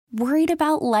Worried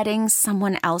about letting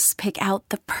someone else pick out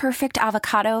the perfect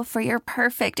avocado for your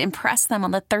perfect impress them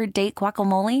on the third date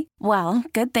guacamole? Well,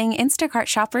 good thing Instacart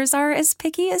shoppers are as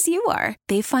picky as you are.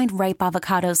 They find ripe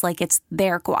avocados like it's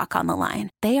their guac on the line.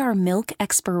 They are milk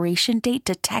expiration date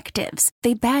detectives.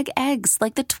 They bag eggs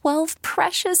like the 12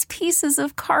 precious pieces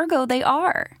of cargo they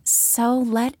are. So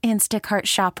let Instacart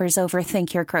shoppers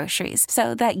overthink your groceries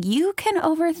so that you can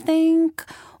overthink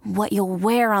what you'll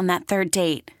wear on that third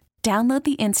date. Download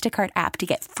the Instacart app to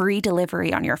get free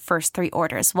delivery on your first 3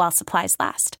 orders while supplies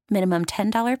last. Minimum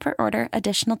 $10 per order.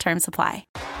 Additional terms apply.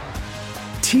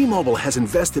 T-Mobile has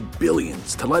invested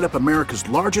billions to light up America's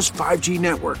largest 5G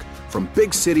network, from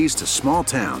big cities to small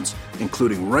towns,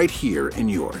 including right here in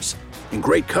yours. And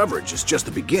great coverage is just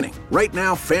the beginning. Right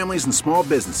now, families and small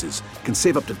businesses can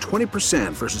save up to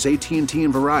 20% versus AT&T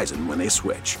and Verizon when they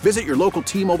switch. Visit your local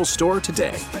T-Mobile store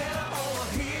today.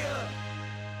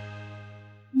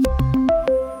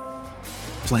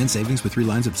 Plan savings with 3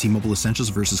 lines of T-Mobile Essentials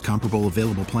versus comparable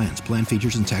available plans. Plan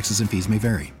features and taxes and fees may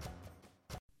vary.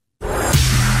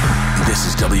 This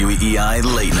is WEEI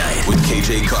Late Night with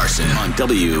KJ Carson on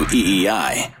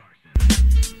WEEI.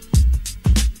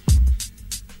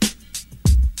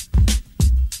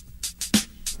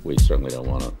 We certainly don't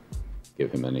want to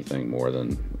give him anything more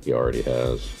than he already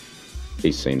has.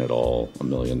 He's seen it all a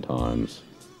million times.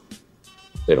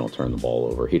 They don't turn the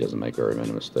ball over. He doesn't make very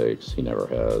many mistakes. He never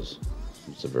has.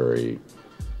 He's a very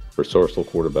resourceful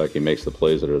quarterback. He makes the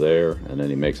plays that are there, and then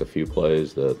he makes a few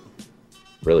plays that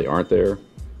really aren't there,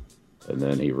 and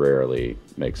then he rarely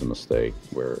makes a mistake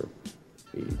where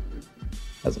he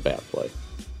has a bad play.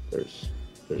 There's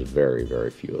very,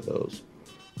 very few of those.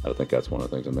 I think that's one of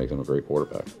the things that makes him a great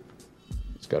quarterback.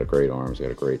 He's got a great arm. He's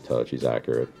got a great touch. He's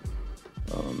accurate.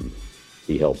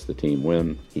 He helps the team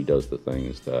win. He does the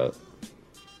things that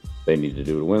they need to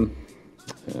do to win,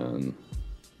 and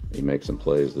he makes some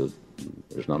plays that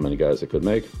there's not many guys that could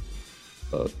make,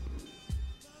 but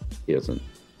he doesn't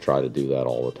try to do that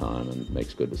all the time and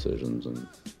makes good decisions, and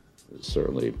is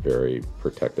certainly very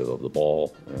protective of the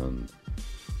ball and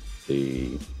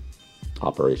the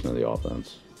operation of the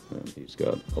offense. And he's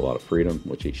got a lot of freedom,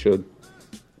 which he should,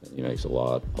 and he makes a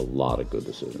lot of good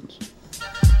decisions.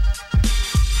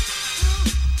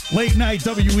 Late night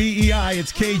WEEI,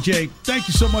 it's KJ. Thank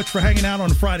you so much for hanging out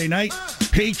on a Friday night.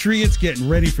 Patriots getting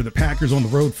ready for the Packers on the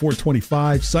road,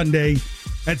 425 Sunday.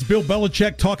 That's Bill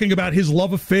Belichick talking about his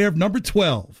love affair of number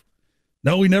 12.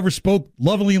 No, he never spoke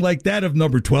lovingly like that of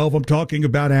number 12. I'm talking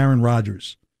about Aaron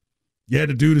Rodgers. Yeah,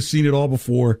 the dude has seen it all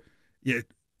before. Yeah,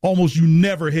 almost you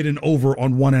never hit an over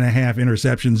on 1.5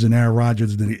 interceptions in Aaron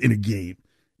Rodgers in a game.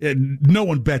 No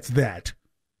one bets that.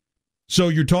 So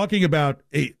you're talking about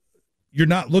you're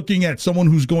not looking at someone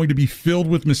who's going to be filled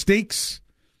with mistakes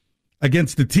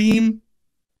against the team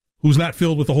who's not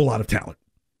filled with a whole lot of talent.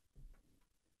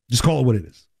 Just call it what it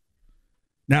is.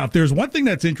 Now, if there's one thing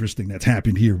that's interesting that's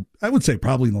happened here, I would say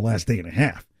probably in the last day and a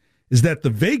half, is that the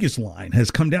Vegas line has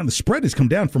come down. The spread has come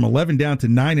down from 11 down to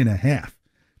 9.5.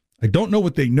 I don't know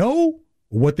what they know,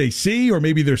 or what they see, or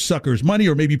maybe they're suckers' money,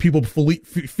 or maybe people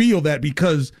feel that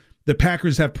because the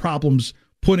Packers have problems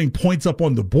putting points up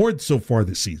on the board so far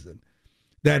this season,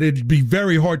 that it'd be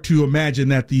very hard to imagine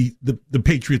that the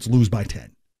Patriots lose by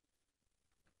 10.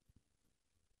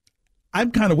 I'm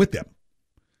kind of with them.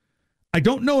 I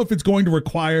don't know if it's going to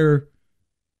require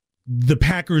the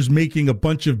Packers making a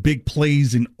bunch of big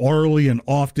plays and early and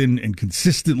often and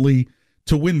consistently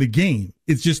to win the game.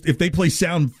 It's just if they play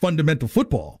sound fundamental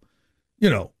football,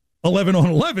 11 on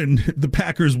 11, the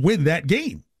Packers win that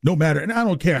game. No matter, and I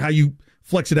don't care how you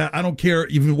flex it out. I don't care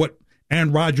even what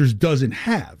Aaron Rodgers doesn't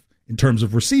have in terms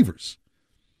of receivers.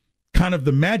 Kind of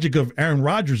the magic of Aaron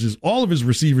Rodgers is all of his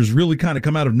receivers really kind of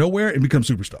come out of nowhere and become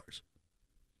superstars.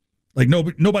 Like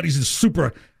nobody's a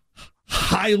super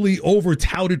highly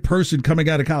over-touted person coming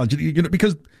out of college,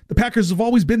 because the Packers have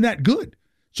always been that good.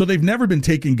 So they've never been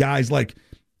taking guys like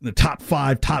the top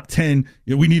 5, top 10.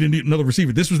 We need another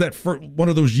receiver. This was that one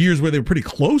of those years where they were pretty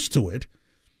close to it,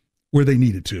 where they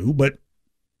needed to. But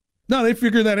no, they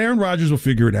figure that Aaron Rodgers will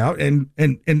figure it out. And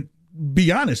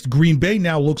be honest, Green Bay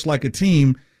now looks like a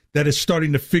team that is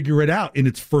starting to figure it out in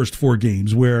its first 4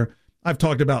 games, where I've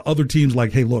talked about other teams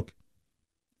like, hey, look,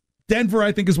 Denver,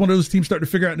 I think, is one of those teams starting to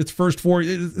figure out in its first 4.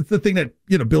 It's the thing that,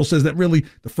 Bill says that really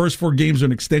the first 4 games are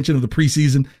an extension of the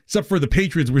preseason. Except for the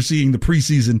Patriots, we're seeing the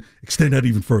preseason extend out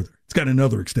even further. It's got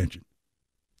another extension.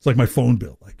 It's like my phone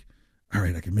bill. Like, all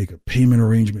right, I can make a payment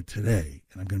arrangement today,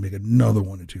 and I'm going to make another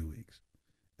one in 2 weeks.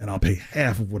 And I'll pay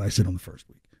half of what I said on the first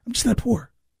week. I'm just that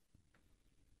poor.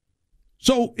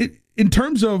 So in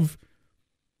terms of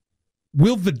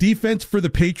Will the defense for the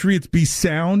Patriots be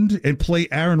sound and play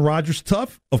Aaron Rodgers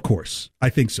tough? Of course. I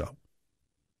think so.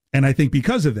 And I think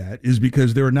because of that is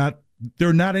because there are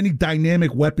not any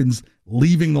dynamic weapons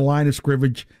leaving the line of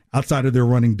scrimmage outside of their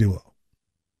running duo,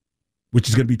 which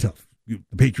is going to be tough. The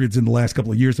Patriots in the last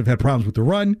couple of years have had problems with the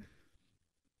run.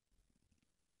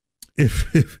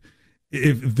 If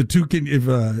the two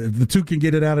can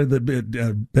get it out of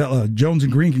the Jones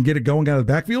and Green can get it going out of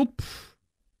the backfield,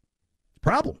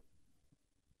 problem.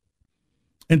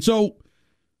 And so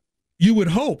you would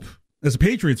hope, as a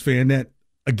Patriots fan, that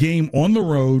a game on the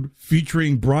road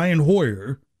featuring Brian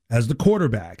Hoyer as the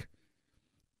quarterback,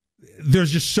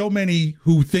 there's just so many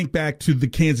who think back to the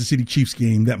Kansas City Chiefs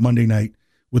game that Monday night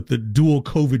with the dual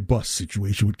COVID bus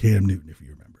situation with Cam Newton, if you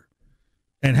remember.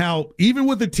 And how even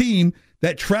with a team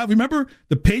that remember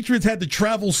the Patriots had to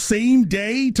travel same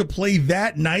day to play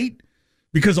that night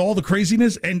because of all the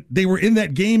craziness, and they were in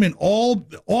that game, and all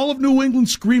of New England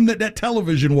screamed that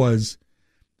television was,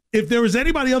 if there was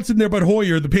anybody else in there but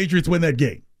Hoyer, the Patriots win that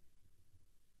game.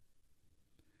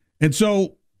 And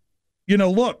so,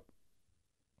 look,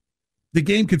 the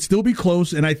game could still be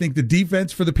close, and I think the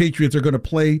defense for the Patriots are going to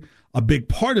play a big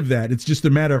part of that. It's just a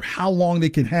matter of how long they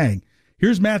can hang.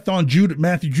 Here's Matthew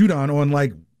Judon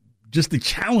on, just the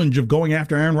challenge of going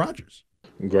after Aaron Rodgers.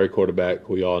 Great quarterback.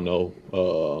 We all know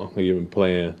he's been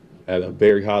playing at a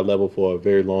very high level for a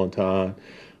very long time.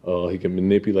 He can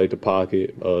manipulate the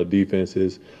pocket,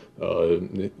 defenses.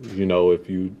 If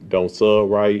you don't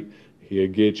sub right,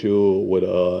 he'll get you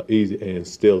with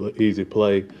easy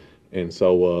play. And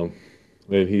so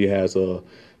and he has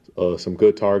some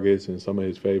good targets in some of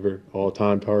his favorite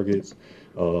all-time targets.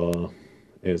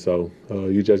 And so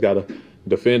you just got to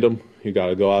defend them. You got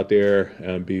to go out there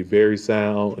and be very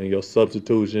sound in your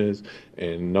substitutions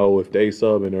and know if they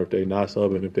subbing or if they not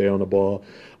subbing, if they're on the ball.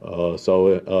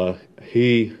 So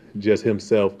he just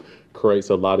himself creates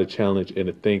a lot of challenge in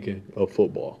the thinking of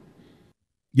football.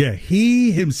 Yeah,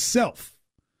 he himself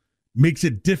makes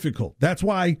it difficult. That's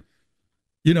why,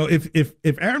 if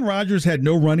Aaron Rodgers had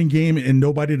no running game and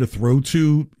nobody to throw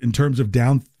to in terms of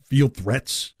downfield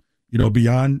threats,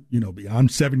 beyond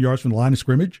 7 yards from the line of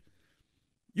scrimmage,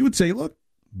 you would say, look,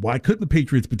 why couldn't the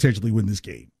Patriots potentially win this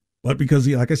game? But because,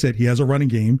 like I said, he has a running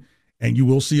game, and you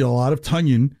will see a lot of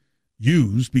Tonyan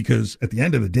used because at the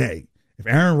end of the day, if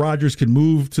Aaron Rodgers can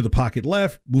move to the pocket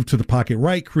left, move to the pocket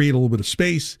right, create a little bit of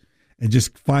space, and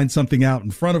just find something out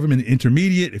in front of him in the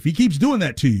intermediate, if he keeps doing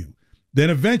that to you, then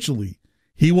eventually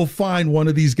he will find one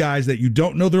of these guys that you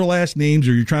don't know their last names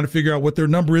or you're trying to figure out what their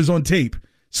number is on tape.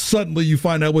 Suddenly you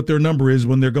find out what their number is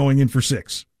when they're going in for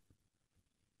 6.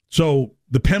 So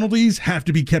the penalties have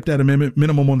to be kept at a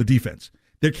minimum on the defense.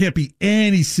 There can't be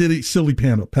any silly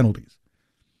penalties.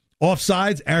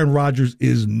 Offsides, Aaron Rodgers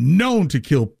is known to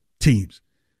kill teams.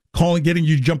 Getting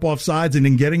you to jump off sides and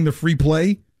then getting the free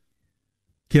play,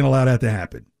 can't allow that to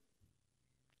happen.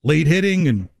 Late hitting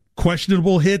and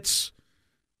questionable hits,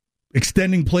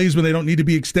 extending plays when they don't need to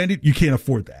be extended, you can't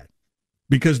afford that.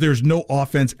 Because there's no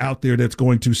offense out there that's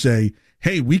going to say,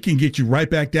 hey, we can get you right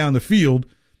back down the field.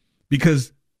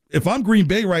 Because if I'm Green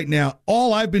Bay right now,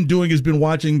 all I've been doing has been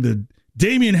watching the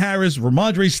Damian Harris,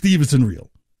 Ramondre Stevenson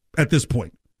reel at this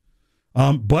point.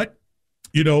 But,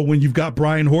 when you've got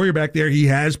Brian Hoyer back there, he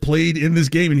has played in this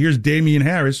game, and here's Damian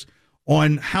Harris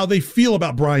on how they feel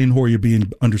about Brian Hoyer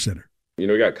being under center. We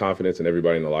got confidence in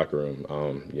everybody in the locker room.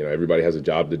 Everybody has a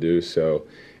job to do, so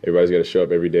everybody's got to show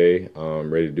up every day,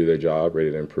 ready to do their job,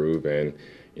 ready to improve. And,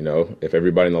 if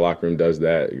everybody in the locker room does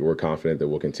that, we're confident that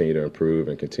we'll continue to improve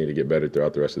and continue to get better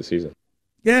throughout the rest of the season.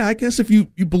 Yeah, I guess if you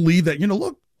believe that,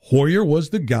 look, Hoyer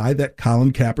was the guy that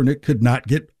Colin Kaepernick could not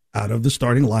get out of the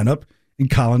starting lineup in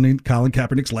Colin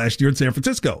Kaepernick's last year in San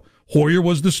Francisco. Hoyer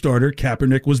was the starter.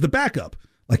 Kaepernick was the backup.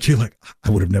 I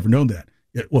would have never known that.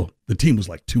 Yeah, well, the team was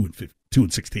 2-16,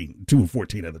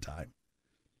 2-14 at the time.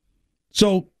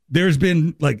 So there's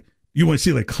been you want to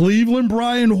see Cleveland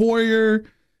Brian Hoyer,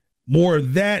 more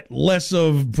of that, less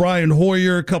of Brian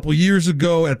Hoyer a couple years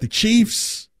ago at the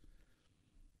Chiefs.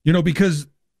 Because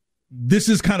this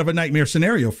is kind of a nightmare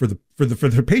scenario for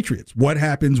the Patriots. What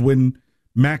happens when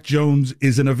Mac Jones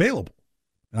isn't available?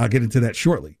 And I'll get into that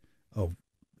shortly of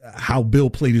how Bill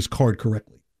played his card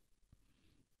correctly.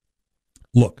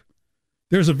 Look,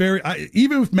 there's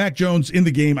even with Mac Jones in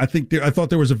the game, I thought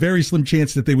there was a very slim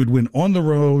chance that they would win on the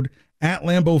road at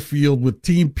Lambeau Field with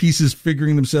team pieces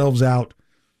figuring themselves out.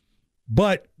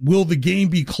 But will the game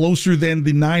be closer than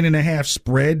the 9.5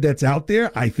 spread that's out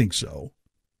there? I think so.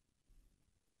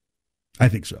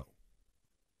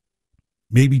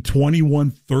 Maybe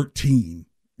 21-13.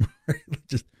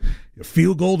 Just a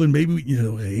field goal, and maybe,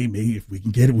 hey, maybe if we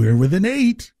can get it, we're within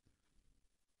 8.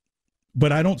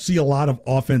 but I don't see a lot of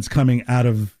offense coming out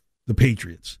of the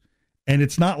Patriots. And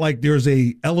it's not like there's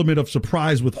a element of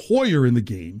surprise with Hoyer in the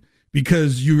game,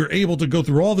 because you're able to go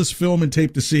through all this film and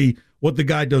tape to see what the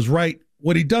guy does right,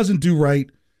 what he doesn't do right,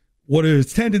 what are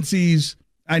his tendencies.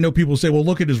 I know people say, well,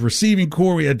 look at his receiving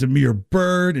core. We had Damiere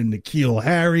Byrd and N'Keal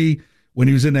Harry when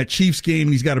he was in that Chiefs game,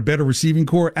 and he's got a better receiving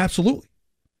core. Absolutely.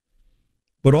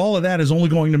 But all of that is only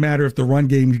going to matter if the run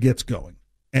game gets going.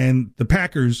 And the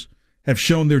Packers have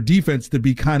shown their defense to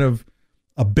be kind of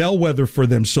a bellwether for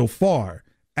them so far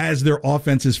as their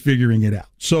offense is figuring it out.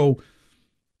 So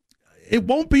it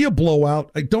won't be a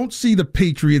blowout. I don't see the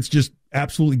Patriots just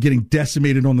absolutely getting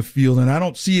decimated on the field, and I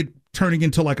don't see it turning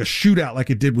into like a shootout like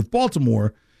it did with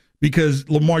Baltimore, because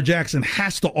Lamar Jackson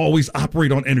has to always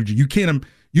operate on energy. You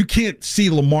can't see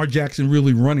Lamar Jackson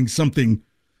really running something,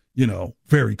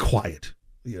 very quiet.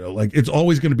 Like it's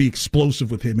always going to be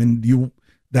explosive with him, and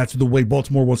that's the way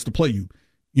Baltimore wants to play you.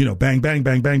 Bang, bang,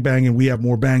 bang, bang, bang, and we have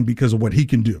more bang because of what he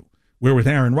can do. Where with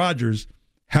Aaron Rodgers,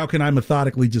 how can I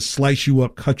methodically just slice you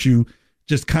up, cut you,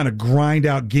 just kind of grind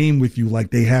out game with you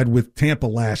like they had with Tampa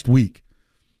last week?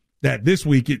 That this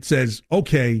week it says,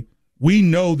 okay, we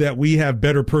know that we have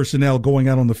better personnel going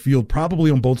out on the field,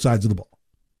 probably on both sides of the ball.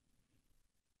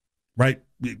 Right?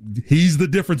 He's the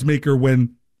difference maker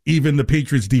when even the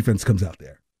Patriots defense comes out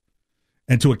there.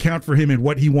 And to account for him and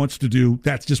what he wants to do,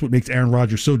 that's just what makes Aaron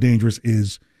Rodgers so dangerous,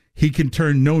 is he can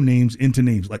turn no names into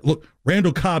names. Like, look,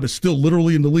 Randall Cobb is still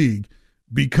literally in the league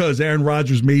because Aaron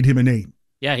Rodgers made him a name.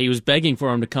 Yeah, he was begging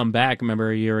for him to come back, remember,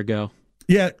 a year ago.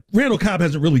 Yeah, Randall Cobb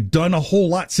hasn't really done a whole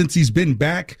lot since he's been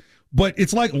back, but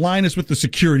it's like Linus with the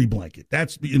security blanket.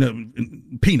 That's,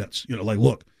 peanuts. Like,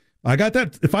 look, I got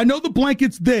that. If I know the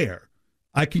blanket's there,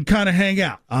 I can kind of hang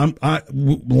out.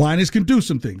 Linus can do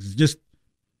some things. Just,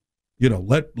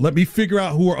 let me figure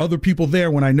out who are other people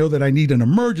there. When I know that I need an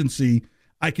emergency,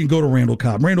 I can go to Randall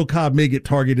Cobb. Randall Cobb may get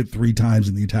targeted 3 times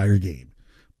in the entire game.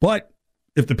 But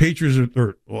if the Patriots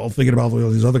are thinking about all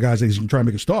these other guys that can try and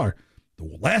make a star,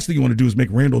 the last thing you want to do is make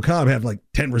Randall Cobb have like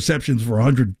 10 receptions for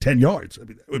 110 yards. I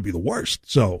mean, that would be the worst.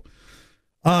 So,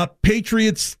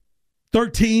 Patriots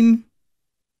 13,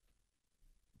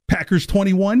 Packers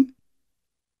 21.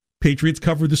 Patriots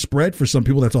cover the spread. For some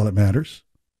people, that's all that matters,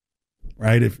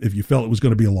 right? If you felt it was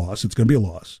going to be a loss, it's going to be a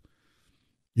loss.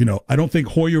 I don't think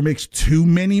Hoyer makes too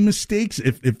many mistakes.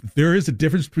 If there is a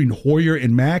difference between Hoyer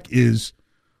and Mack, is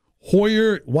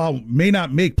Hoyer, while may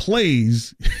not make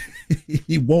plays,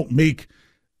 he won't make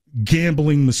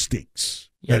gambling mistakes.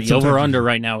 Yeah, the over-under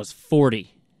right now is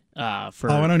 40 for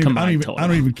combined total. I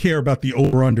don't even care about the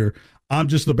over-under. I'm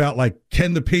just about like,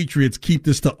 can the Patriots keep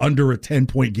this to under a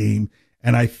 10-point game?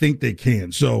 And I think they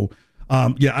can. So,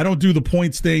 I don't do the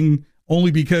points thing only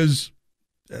because,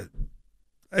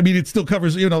 it still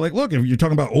covers, look, if you're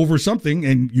talking about over something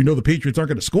and the Patriots aren't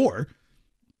going to score,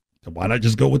 why not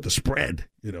just go with the spread?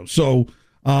 So,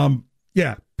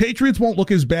 Patriots won't look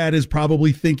as bad as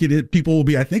probably people will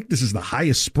be. I think this is the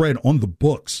highest spread on the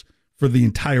books for the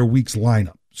entire week's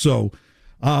lineup. So,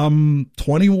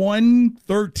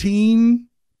 21-13,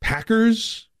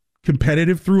 Packers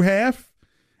competitive through half.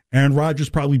 Aaron Rodgers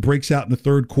probably breaks out in the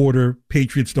third quarter.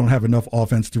 Patriots don't have enough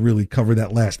offense to really cover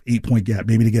that last 8-point gap.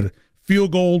 Maybe to get a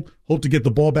field goal, hope to get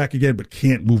the ball back again, but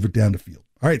can't move it down the field.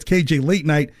 All right, it's KJ Late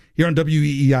Night here on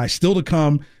WEEI. Still to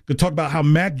come, going to talk about how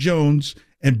Mac Jones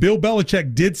and Bill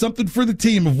Belichick did something for the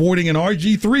team, avoiding an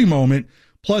RG3 moment.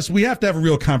 Plus, we have to have a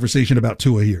real conversation about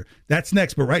Tua here. That's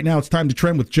next, but right now it's time to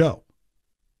trend with Joe.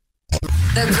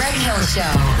 The Greg Hill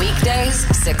Show, weekdays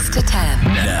 6 to 10.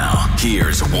 Now,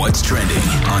 here's what's trending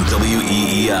on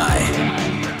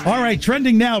WEEI. All right,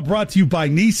 trending now brought to you by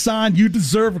Nissan. You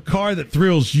deserve a car that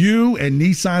thrills you, and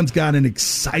Nissan's got an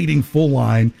exciting full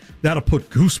line that'll put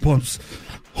goosebumps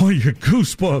on your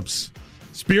goosebumps.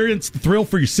 Experience the thrill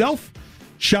for yourself.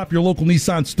 Shop your local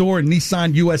Nissan store at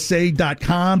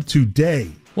nissanusa.com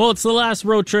today. Well, it's the last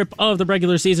road trip of the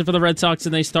regular season for the Red Sox,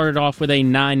 and they started off with a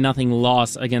 9-0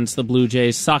 loss against the Blue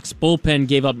Jays. Sox bullpen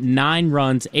gave up 9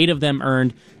 runs, 8 of them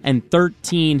earned, and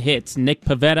 13 hits. Nick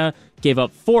Pivetta gave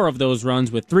up 4 of those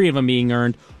runs, with 3 of them being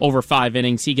earned over 5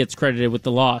 innings. He gets credited with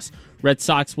the loss. Red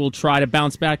Sox will try to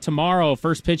bounce back tomorrow.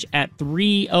 First pitch at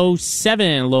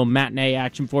 3:07. A little matinee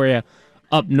action for you.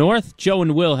 Up north, Joe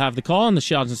and Will have the call on the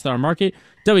Shaw's and Star Market.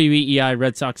 WEEI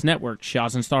Red Sox Network.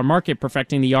 Shaw's and Star Market,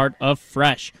 perfecting the art of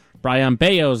fresh. Brian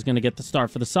Bayo is going to get the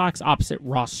start for the Sox, opposite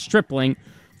Ross Stripling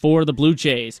for the Blue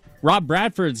Jays. Rob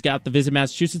Bradford's got the Visit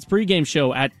Massachusetts pregame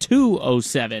show at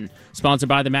 2:07. Sponsored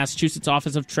by the Massachusetts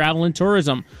Office of Travel and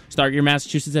Tourism. Start your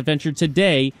Massachusetts adventure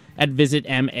today at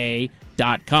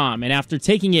visitma.com. And after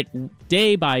taking it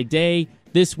day by day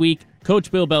this week,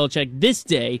 Coach Bill Belichick this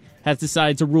day has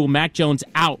decided to rule Mac Jones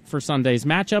out for Sunday's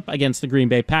matchup against the Green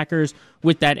Bay Packers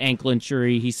with that ankle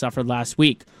injury he suffered last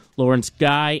week. Lawrence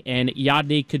Guy and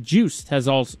Yadni Kajust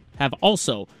have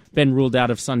also been ruled out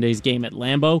of Sunday's game at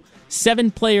Lambeau. 7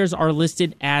 players are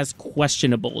listed as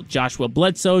questionable: Joshua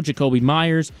Bledsoe, Jacoby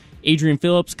Myers, Adrian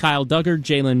Phillips, Kyle Duggar,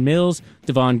 Jalen Mills,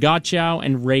 Devon Godchow,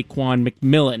 and Raekwon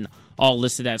McMillan, all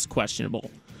listed as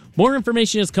questionable. More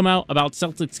information has come out about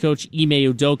Celtics coach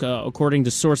Ime Udoka. According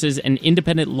to sources, an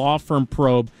independent law firm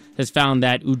probe has found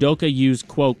that Udoka used,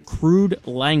 quote, crude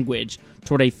language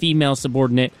toward a female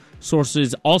subordinate.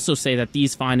 Sources also say that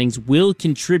these findings will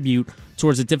contribute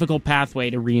towards a difficult pathway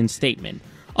to reinstatement.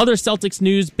 Other Celtics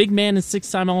news: big man and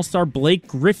 6-time All-Star Blake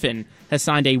Griffin has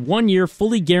signed a 1-year,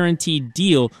 fully guaranteed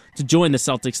deal to join the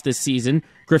Celtics this season.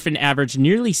 Griffin averaged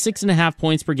nearly 6.5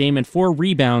 points per game and 4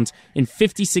 rebounds in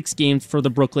 56 games for the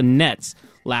Brooklyn Nets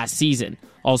last season.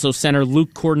 Also, center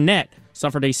Luke Kornet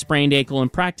suffered a sprained ankle in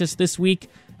practice this week.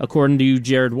 According to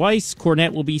Jared Weiss,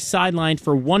 Kornet will be sidelined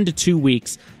for 1 to 2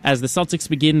 weeks as the Celtics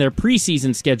begin their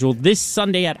preseason schedule this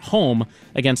Sunday at home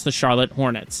against the Charlotte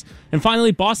Hornets. And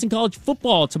finally, Boston College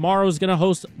football tomorrow is going to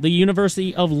host the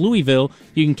University of Louisville.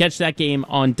 You can catch that game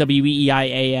on WEEI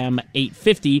AM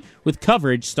 850 with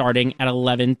coverage starting at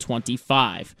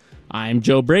 11:25. I'm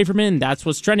Joe Braverman. That's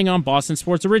what's trending on Boston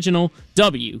Sports Original,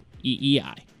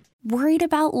 WEEI. Worried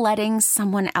about letting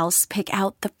someone else pick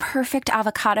out the perfect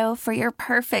avocado for your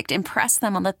perfect impress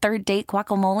them on the third date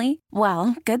guacamole?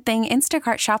 Well, good thing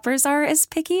Instacart shoppers are as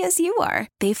picky as you are.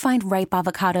 They find ripe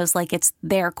avocados like it's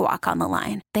their guac on the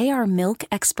line. They are milk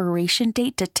expiration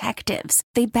date detectives.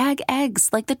 They bag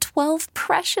eggs like the 12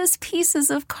 precious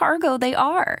pieces of cargo they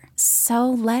are. So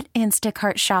let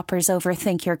Instacart shoppers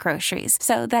overthink your groceries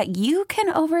so that you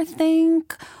can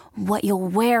overthink what you'll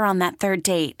wear on that third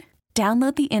date.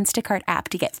 Download the Instacart app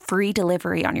to get free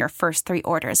delivery on your first 3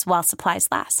 orders while supplies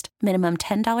last. Minimum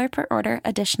 $10 per order.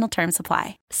 Additional terms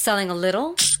apply. Selling a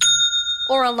little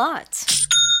or a lot?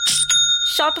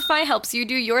 Shopify helps you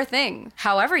do your thing,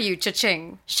 however you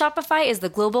cha-ching. Shopify is the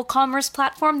global commerce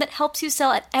platform that helps you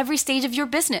sell at every stage of your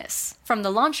business. From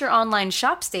the launch your online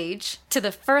shop stage, to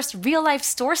the first real-life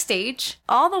store stage,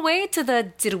 all the way to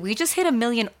the did we just hit 1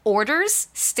 million orders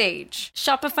stage.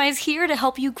 Shopify's here to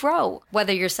help you grow.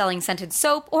 Whether you're selling scented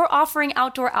soap or offering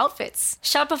outdoor outfits,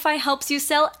 Shopify helps you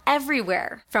sell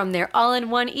everywhere. From their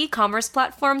all-in-one e-commerce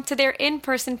platform to their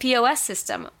in-person POS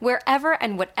system, wherever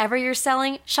and whatever you're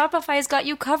selling, Shopify's got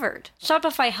you covered.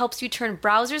 Shopify helps you turn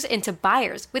browsers into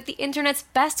buyers with the internet's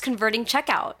best converting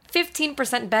checkout.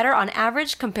 15% better on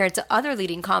average compared to other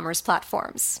leading commerce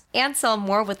platforms. And sell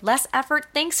more with less effort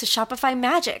thanks to Shopify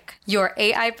Magic, your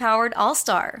AI-powered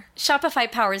all-star.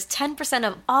 Shopify powers 10%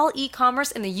 of all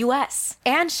e-commerce in the U.S.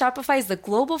 And Shopify is the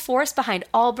global force behind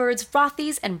Allbirds,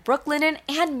 Rothy's, and Brooklinen,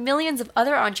 and millions of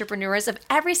other entrepreneurs of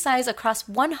every size across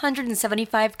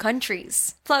 175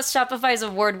 countries. Plus, Shopify's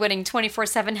award-winning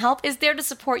 24/7 help is there to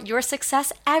support your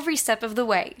success every step of the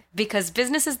way. Because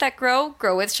businesses that grow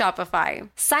with Shopify.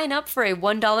 Sign up for a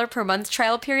 $1 per month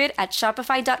trial period at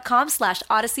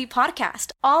shopify.com/Odyssey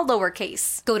Podcast, all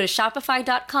lowercase. Go to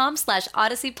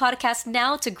shopify.com/Odyssey Podcast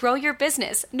now to grow your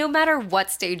business, no matter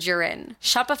what stage you're in.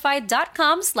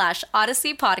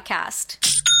 Shopify.com/Odyssey Podcast.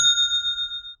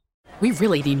 We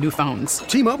really need new phones.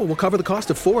 T-Mobile will cover the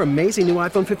cost of 4 amazing new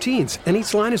iPhone 15s, and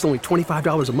each line is only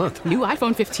 $25 a month. New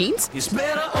iPhone 15s? It's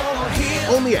better over here.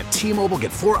 Only at T-Mobile,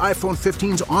 get 4 iPhone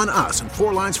 15s on us and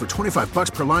 4 lines for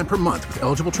 $25 per line per month with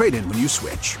eligible trade-in when you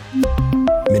switch.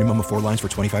 Minimum of 4 lines for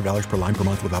 $25 per line per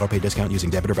month with autopay discount using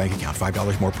debit or bank account.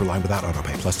 $5 more per line without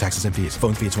autopay, plus taxes and fees.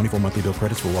 Phone fee at 24 monthly bill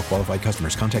credits for well-qualified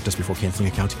customers. Contact us before canceling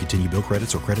account to continue bill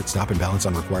credits or credit stop and balance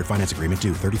on required finance agreement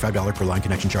due. $35 per line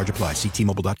connection charge applies. See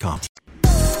T-Mobile.com.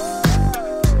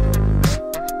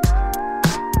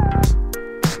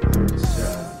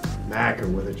 Mac or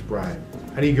whether it's Brian.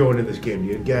 How do you go into this game?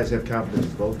 Do you guys have confidence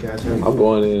in both guys? I'm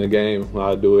going in the game.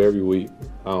 I do it every week.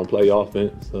 I don't play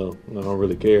offense, so I don't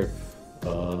really care.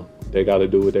 They got to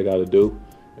do what they got to do.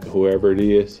 And whoever it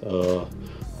is,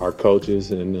 our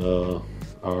coaches and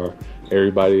our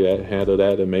everybody that handle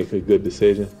that and make a good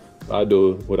decision. I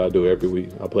do what I do every week.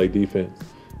 I play defense.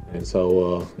 And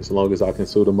so as long as I can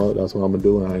suit them up, that's what I'm going to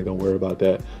do. And I ain't going to worry about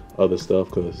that other stuff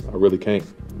because I really can't.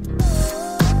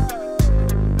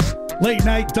 Late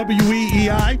night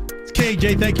WEEI. It's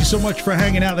KJ. Thank you so much for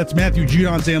hanging out. That's Matthew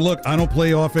Judon saying, look, I don't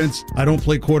play offense. I don't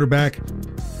play quarterback.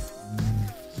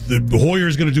 The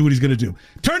Hoyer's going to do what he's going to do.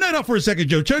 Turn that up for a second,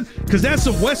 Joe. Because that's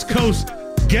some West Coast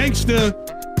gangster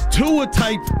Tua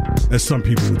type, as some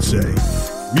people would say.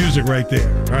 Music right there.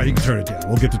 All right, you can turn it down.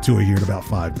 We'll get to Tua here in about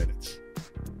 5 minutes.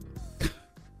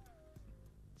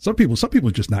 Some people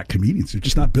are just not comedians. They're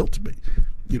just not built to be.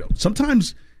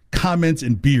 Sometimes comments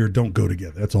and beer don't go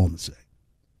together. That's all I'm going to say.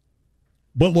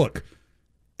 But look,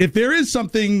 if there is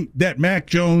something that Mac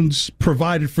Jones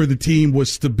provided for the team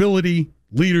was stability,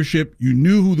 leadership, you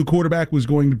knew who the quarterback was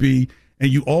going to be,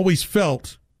 and you always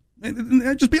felt, and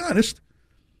just be honest,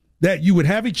 that you would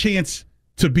have a chance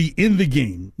to be in the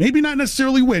game. Maybe not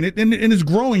necessarily win it, and his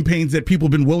growing pains that people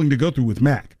have been willing to go through with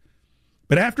Mac.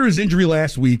 But after his injury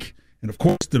last week, and of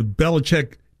course the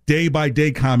Belichick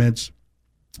day-by-day comments,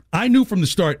 I knew from the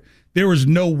start there was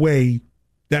no way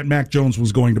that Mac Jones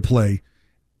was going to play.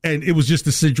 And it was just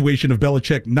a situation of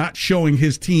Belichick not showing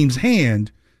his team's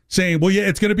hand, saying, well, yeah,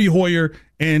 it's going to be Hoyer.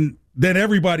 And then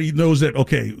everybody knows that,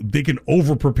 okay, they can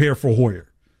over-prepare for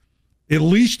Hoyer. At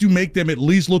least you make them at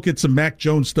least look at some Mac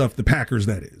Jones stuff, the Packers,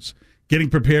 that is, getting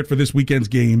prepared for this weekend's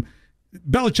game.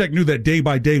 Belichick knew that day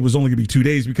by day was only going to be 2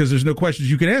 days because there's no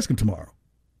questions you can ask him tomorrow.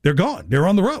 They're gone. They're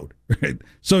on the road. Right?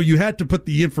 So you had to put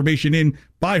the information in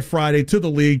by Friday to the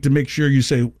league to make sure you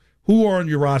say who are on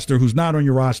your roster, who's not on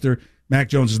your roster. Mac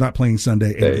Jones is not playing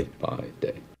Sunday. Day by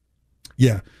day.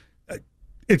 Yeah.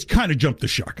 It's kind of jumped the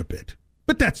shark a bit.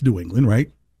 But that's New England,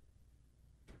 right?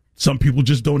 Some people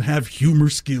just don't have humor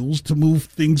skills to move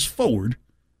things forward.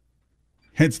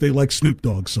 Hence, they like Snoop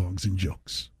Dogg songs and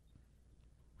jokes.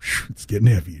 Whew, it's getting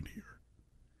heavy in here.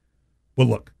 Well,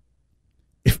 look,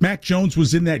 if Mac Jones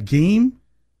was in that game,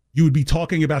 you would be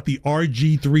talking about the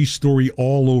RG3 story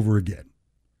all over again.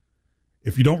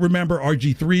 If you don't remember,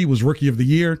 RG3 was Rookie of the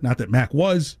Year. Not that Mac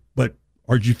was, but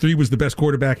RG3 was the best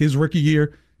quarterback his rookie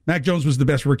year. Mac Jones was the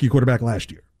best rookie quarterback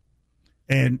last year.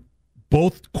 And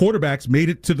both quarterbacks made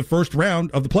it to the first round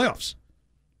of the playoffs,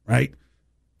 right?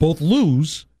 Both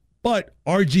lose, but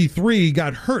RG3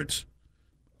 got hurt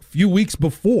a few weeks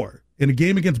before in a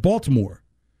game against Baltimore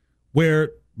where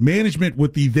management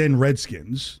with the then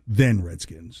Redskins,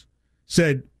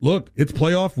 said, look, it's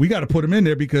playoff. We got to put him in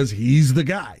there because he's the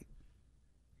guy.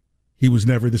 He was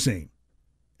never the same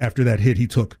after that hit he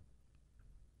took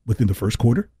within the first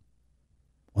quarter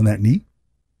on that knee.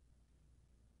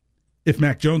 If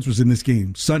Mac Jones was in this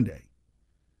game Sunday,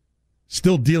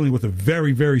 still dealing with a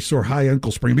very, very sore high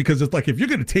ankle sprain, because it's like if you're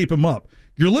going to tape him up,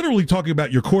 you're literally talking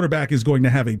about your quarterback is going to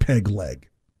have a peg leg.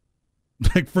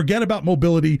 Like, forget about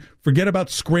mobility, forget about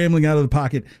scrambling out of the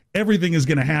pocket. Everything is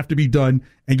going to have to be done,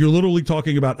 and you're literally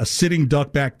talking about a sitting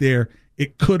duck back there.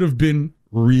 It could have been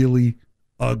really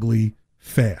ugly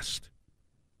fast.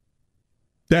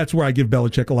 That's where I give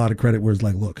Belichick a lot of credit, where it's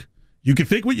like, look, you can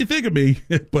think what you think of me,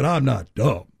 but I'm not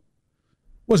dumb.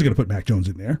 Wasn't going to put Mac Jones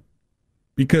in there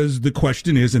because the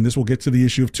question is, and this will get to the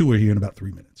issue of Tua here in about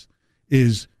 3 minutes,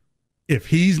 is if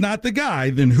he's not the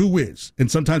guy, then who is?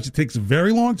 And sometimes it takes a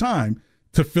very long time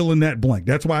to fill in that blank.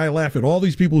 That's why I laugh at all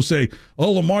these people who say,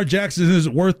 oh, Lamar Jackson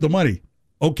isn't worth the money.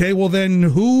 Okay, well then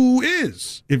who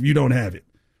is if you don't have it?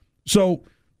 So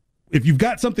if you've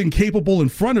got something capable in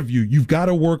front of you, you've got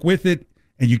to work with it,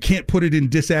 and you can't put it in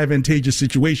disadvantageous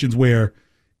situations where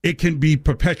it can be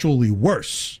perpetually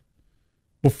worse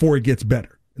before it gets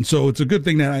better. And so it's a good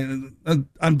thing that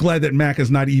I'm glad that Mac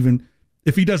is not even,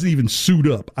 if he doesn't even suit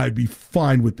up, I'd be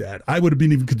fine with that. I would have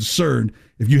been even concerned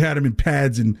if you had him in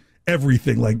pads and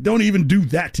everything. Like, don't even do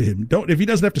that to him. If he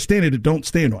doesn't have to stand in it, don't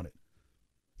stand on it.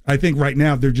 I think right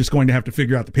now they're just going to have to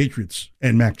figure out, the Patriots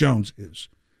and Mac Jones, is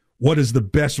what is the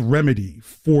best remedy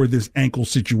for this ankle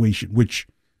situation, which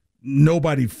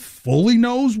nobody fully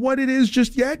knows what it is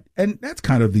just yet. And that's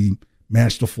kind of the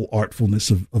masterful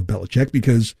artfulness of Belichick,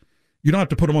 because you don't have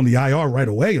to put him on the IR right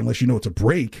away unless you know it's a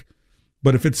break.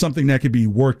 But if it's something that could be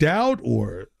worked out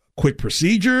or quick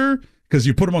procedure, because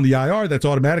you put him on the IR, that's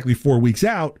automatically 4 weeks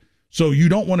out. So you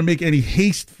don't want to make any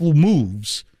hasteful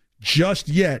moves just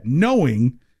yet,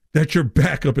 knowing that your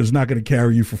backup is not going to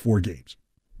carry you for 4 games.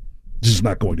 Just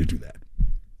not going to do that.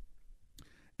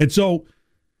 And so,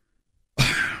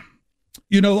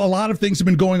 a lot of things have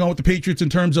been going on with the Patriots in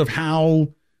terms of how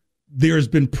there's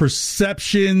been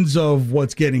perceptions of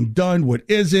what's getting done, what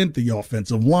isn't. The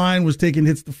offensive line was taking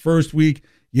hits the first week.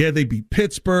 Yeah, they beat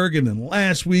Pittsburgh. And then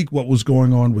last week, what was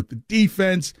going on with the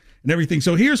defense and everything.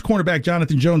 So here's cornerback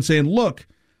Jonathan Jones saying, look,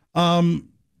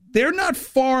 they're not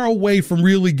far away from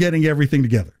really getting everything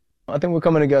together. I think we're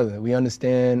coming together. We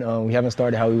understand we haven't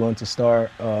started how we want to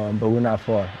start, but we're not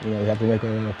far. We have to make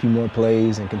a few more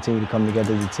plays and continue to come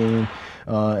together as a team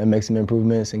and make some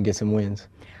improvements and get some wins.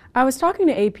 I was talking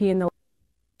to AP in the...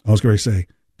 I was going to say,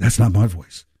 that's not my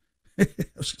voice.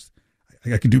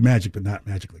 I can do magic, but not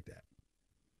magic like that.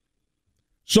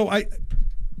 So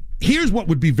here's what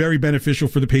would be very beneficial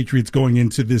for the Patriots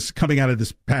coming out of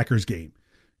this Packers game.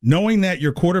 Knowing that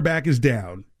your quarterback is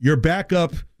down, your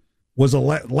backup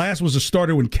last was a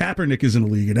starter when Kaepernick is in the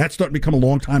league, and that's starting to become a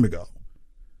long time ago.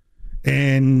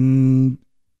 And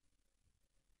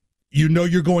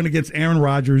you're going against Aaron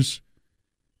Rodgers.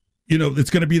 It's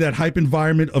going to be that hype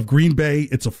environment of Green Bay.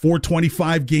 It's a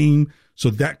 425 game, so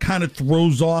that kind of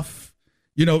throws off.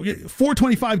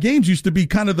 425 games used to be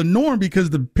kind of the norm because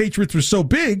the Patriots were so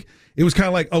big. It was kind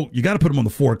of like, oh, you got to put them on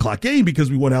the 4 o'clock game because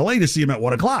we want LA to see them at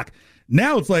 1 o'clock.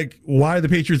 Now it's like, why are the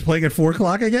Patriots playing at 4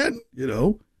 o'clock again?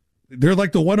 They're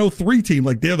like the 103 team.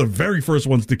 Like, they're the very first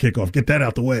ones to kick off. Get that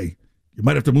out the way. You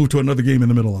might have to move to another game in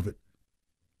the middle of it.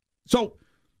 So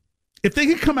if they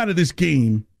can come out of this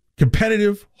game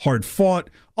competitive, hard fought,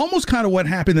 almost kind of what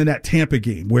happened in that Tampa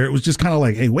game where it was just kind of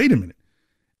like, hey, wait a minute.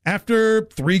 After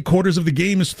 3/4 of the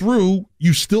game is through,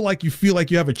 you feel like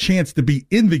you have a chance to be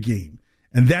in the game.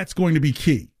 And that's going to be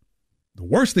key. The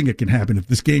worst thing that can happen if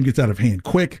this game gets out of hand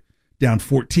quick, down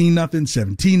 14-0,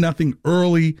 17-0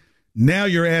 early, now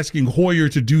you're asking Hoyer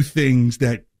to do things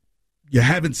that you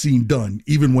haven't seen done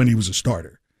even when he was a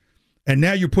starter. And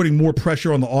now you're putting more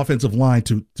pressure on the offensive line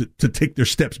to take their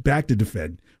steps back to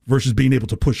defend versus being able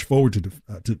to push forward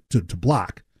to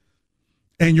block.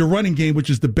 And your running game, which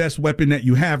is the best weapon that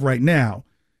you have right now,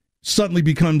 suddenly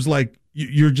becomes like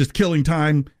you're just killing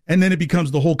time, and then it becomes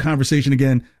the whole conversation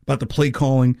again about the play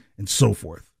calling and so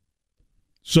forth.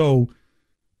 So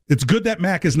it's good that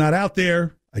Mac is not out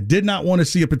there. I did not want to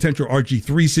see a potential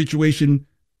RG3 situation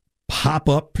pop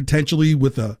up potentially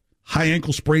with a high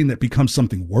ankle sprain that becomes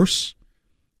something worse.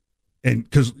 And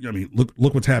because,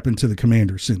 look what's happened to the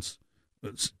Commanders since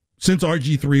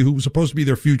RG3, who was supposed to be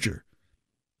their future.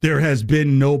 There has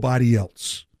been nobody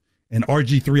else. And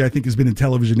RG3, I think, has been in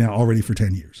television now already for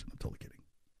 10 years. I'm totally kidding.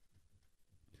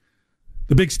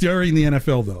 The big story in the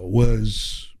NFL, though,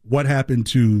 was what happened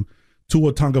to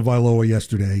Tua Tagovailoa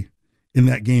yesterday in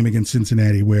that game against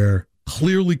Cincinnati, where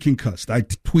clearly concussed. I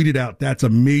tweeted out that's a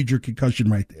major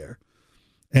concussion right there.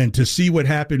 And to see what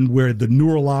happened where the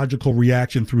neurological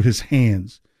reaction through his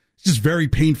hands, it's just very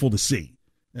painful to see.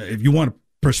 If you want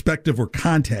perspective or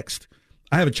context,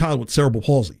 I have a child with cerebral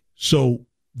palsy, so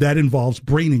that involves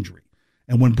brain injury.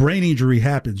 And when brain injury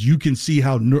happens, you can see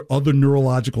how other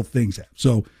neurological things happen.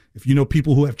 So if you know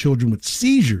people who have children with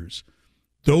seizures,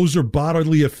 those are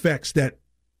bodily effects that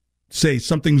say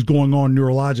something's going on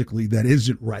neurologically that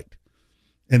isn't right.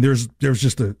 And there's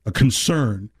just a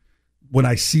concern when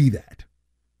I see that.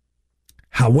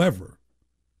 However,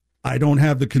 I don't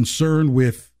have the concern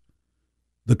with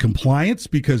the compliance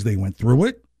because they went through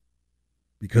it,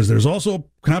 because there's also a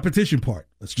competition part.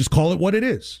 Let's just call it what it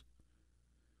is.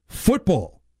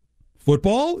 Football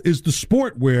is the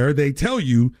sport where they tell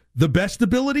you the best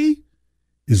ability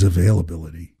is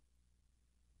availability.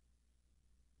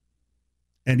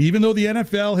 And even though the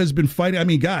NFL has been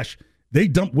fighting, they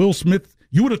dumped Will Smith.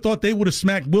 You would have thought they would have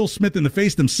smacked Will Smith in the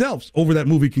face themselves over that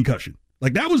movie Concussion.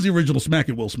 Like, that was the original smack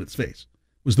at Will Smith's face,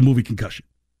 was the movie Concussion.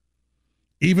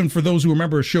 Even for those who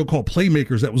remember a show called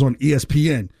Playmakers that was on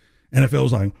ESPN, NFL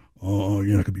was like, oh,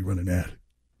 you're not going to be running that.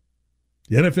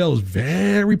 The NFL is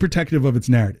very protective of its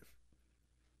narrative.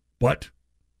 But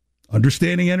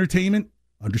understanding entertainment,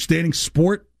 understanding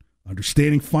sport,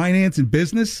 understanding finance and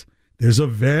business, there's a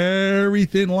very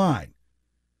thin line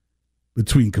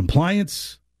between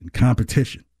compliance and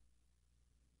competition.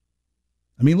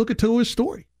 Look at Tua's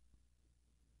story.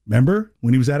 Remember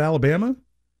when he was at Alabama?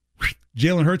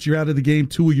 Jalen Hurts, you're out of the game.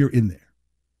 Tua, you're in there.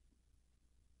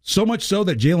 So much so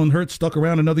that Jalen Hurts stuck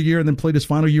around another year and then played his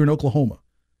final year in Oklahoma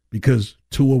because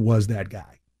Tua was that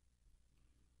guy.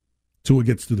 Tua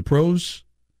gets to the pros.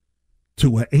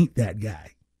 Tua ain't that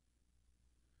guy.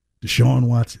 Deshaun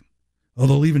Watson. Oh,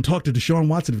 they'll even talk to Deshaun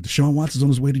Watson if Deshaun Watson's on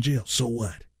his way to jail. So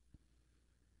what?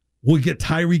 We get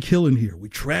Tyreek Hill in here. We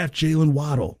draft Jalen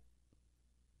Waddle.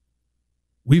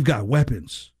 We've got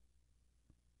weapons.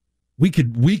 We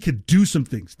could do some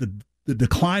things. The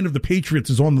decline of the Patriots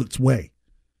is on its way.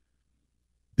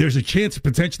 There's a chance to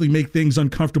potentially make things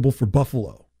uncomfortable for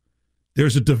Buffalo.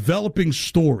 There's a developing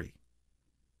story.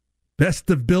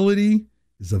 Best ability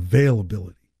is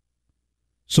availability.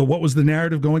 So what was the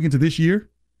narrative going into this year?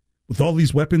 With all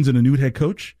these weapons and a new head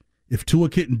coach, if Tua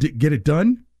couldn't get it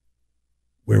done,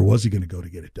 where was he going to go to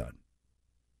get it done?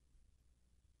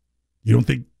 You don't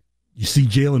think you see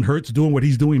Jalen Hurts doing what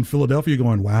he's doing in Philadelphia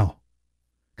going, wow.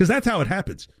 Because that's how it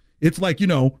happens. It's like,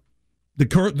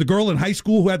 the girl in high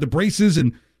school who had the braces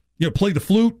and played the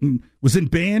flute and was in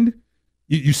band.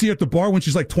 You see her at the bar when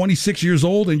she's like 26 years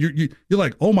old, and you're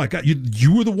like, oh my God,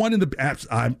 you were the one in the apps.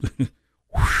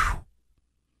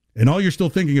 And all you're still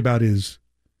thinking about is,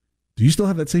 do you still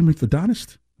have that same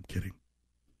orthodontist? I'm kidding.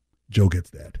 Joe gets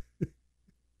that.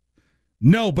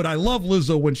 No, but I love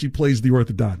Lizzo when she plays the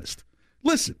orthodontist.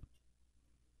 Listen,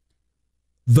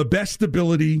 the best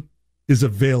stability is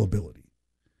availability.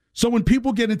 So when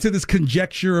people get into this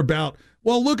conjecture about,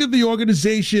 well, look at the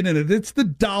organization and it's the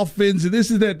Dolphins and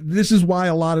this is why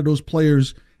a lot of those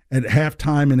players at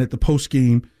halftime and at the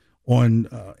postgame on,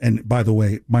 and by the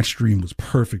way, my stream was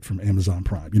perfect from Amazon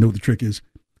Prime. You know what the trick is?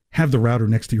 Have the router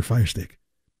next to your Fire Stick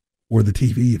or the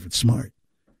TV if it's smart.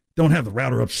 Don't have the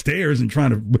router upstairs and trying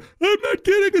to, I'm not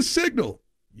getting a signal.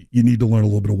 You need to learn a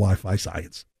little bit of Wi-Fi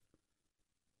science.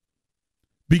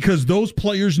 Because those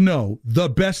players know the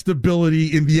best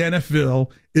ability in the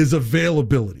NFL is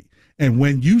availability. And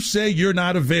when you say you're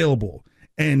not available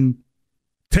and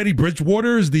Teddy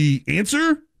Bridgewater is the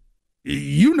answer,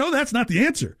 you know that's not the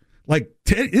answer. Like,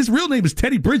 his real name is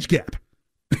Teddy Bridgegap,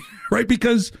 right?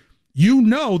 Because you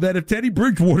know that if Teddy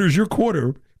Bridgewater is your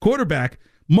quarterback,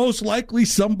 most likely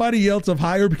somebody else of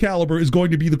higher caliber is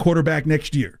going to be the quarterback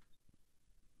next year.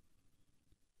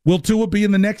 Will Tua be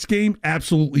in the next game?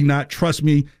 Absolutely not. Trust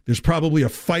me, there's probably a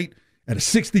fight at a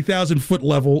 60,000-foot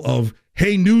level of,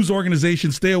 hey, news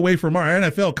organizations, stay away from our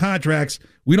NFL contracts.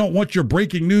 We don't want your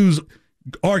breaking news,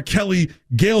 R. Kelly,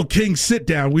 Gayle King sit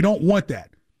down. We don't want that.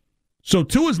 So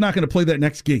Tua's not going to play that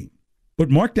next game. But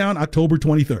mark down October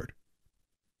 23rd.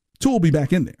 Tua will be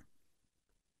back in there.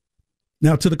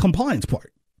 Now to the compliance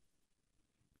part.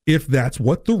 If that's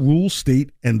what the rules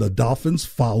state and the Dolphins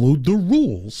followed the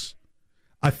rules,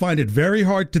 I find it very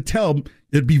hard to tell.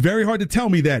 It'd be very hard to tell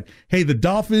me that, hey, the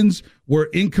Dolphins were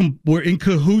in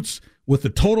cahoots with a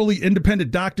totally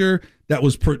independent doctor that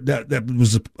was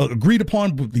agreed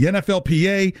upon with the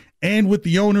NFLPA and with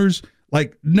the owners.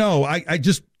 Like, no,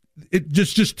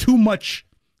 it's just too much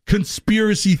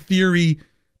conspiracy theory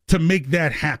to make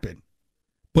that happen.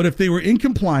 But if they were in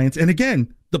compliance, and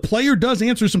again, the player does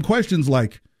answer some questions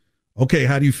like, okay,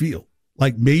 how do you feel?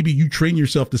 Like maybe you train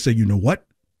yourself to say, you know what?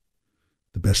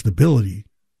 The best ability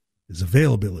is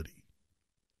availability.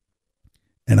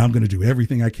 And I'm going to do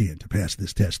everything I can to pass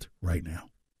this test right now.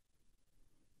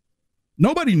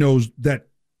 Nobody knows that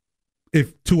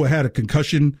if Tua had a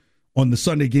concussion on the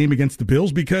Sunday game against the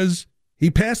Bills because he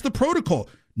passed the protocol.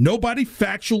 Nobody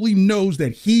factually knows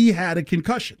that he had a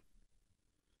concussion.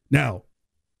 Now,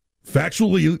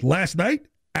 factually last night,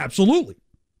 absolutely.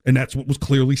 And that's what was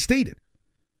clearly stated.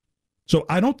 So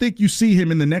I don't think you see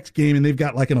him in the next game and they've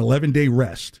got like an 11-day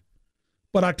rest.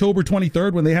 But October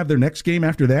 23rd, when they have their next game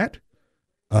after that,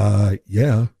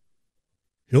 yeah,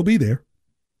 he'll be there.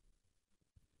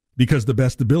 Because the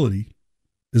best ability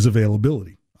is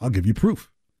availability. I'll give you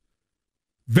proof.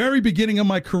 Very beginning of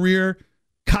my career,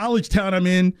 college town I'm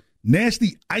in,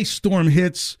 nasty ice storm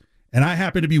hits, and I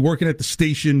happen to be working at the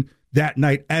station that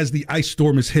night as the ice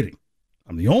storm is hitting.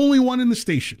 I'm the only one in the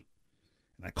station.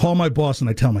 And I call my boss and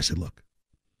I tell him, I said, look,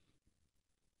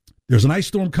 there's an ice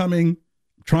storm coming.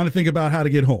 I'm trying to think about how to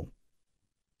get home.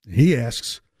 And he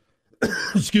asks,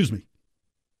 excuse me,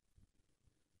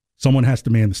 someone has to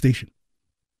man the station.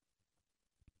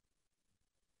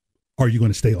 Are you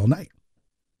going to stay all night?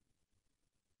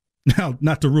 Now,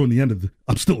 not to ruin the end of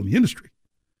I'm still in the industry.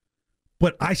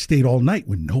 But I stayed all night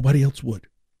when nobody else would.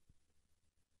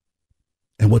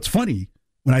 And what's funny,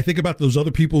 when I think about those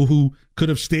other people who could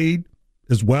have stayed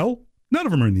as well, none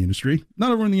of them are in the industry.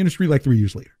 None of them are in the industry like 3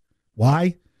 years later.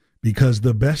 Why? Because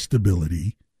the best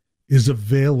ability is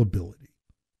availability.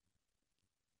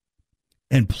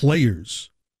 And players,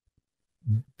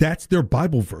 that's their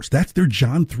Bible verse. That's their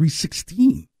John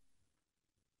 3:16.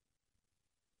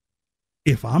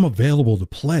 If I'm available to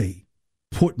play,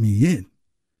 put me in.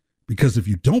 Because if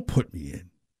you don't put me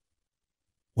in,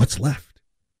 what's left?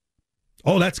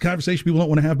 Oh, that's a conversation people don't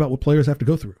want to have about what players have to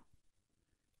go through.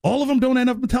 All of them don't end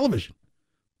up on television.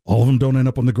 All of them don't end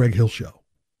up on the Greg Hill Show.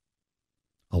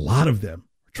 A lot of them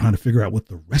are trying to figure out what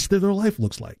the rest of their life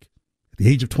looks like at the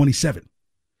age of 27.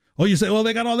 Oh, you say, well,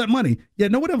 they got all that money. Yeah,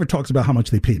 no one ever talks about how much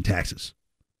they pay in taxes.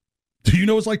 Do you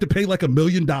know what it's like to pay like $1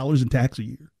 million in tax a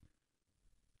year?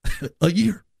 A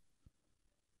year.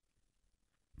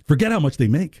 Forget how much they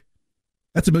make.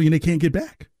 That's $1 million they can't get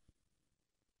back.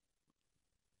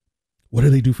 What do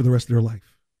they do for the rest of their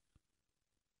life?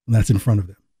 And that's in front of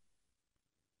them.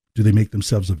 Do they make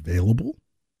themselves available?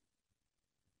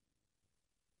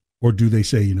 Or do they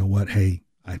say, you know what, hey,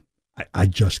 I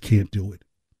just can't do it?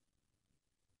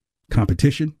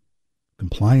 Competition,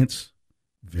 compliance,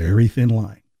 very thin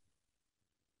line.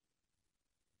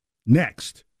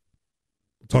 Next,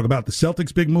 we'll talk about the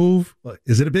Celtics' big move.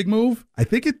 Is it a big move? I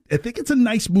think it's a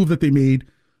nice move that they made.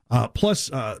 Plus,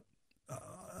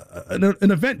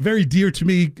 an event very dear to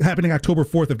me happening October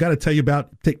 4th. I've got to tell you about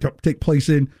take place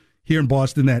here in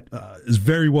Boston that is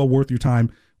very well worth your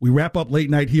time. We wrap up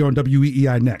Late Night here on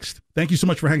WEEI next. Thank you so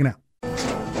much for hanging out.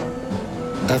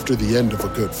 After the end of a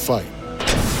good fight,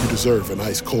 you deserve an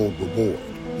ice-cold reward.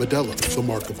 Modelo is the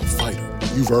mark of a fighter.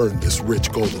 You've earned this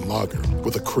rich golden lager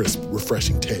with a crisp,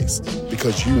 refreshing taste.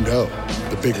 Because you know,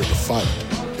 the bigger the fight,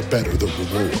 the better the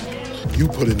reward. You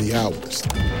put in the hours,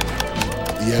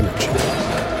 the energy,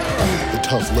 the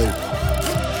tough labor.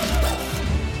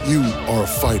 You are a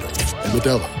fighter, and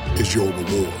Modelo is your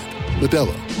reward.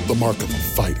 Modelo, the mark of a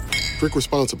fighter. Drink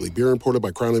responsibly. Beer imported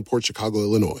by Crown Imports, Chicago,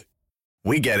 Illinois.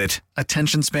 We get it.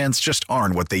 Attention spans just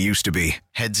aren't what they used to be.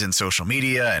 Heads in social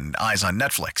media and eyes on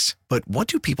Netflix. But what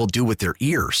do people do with their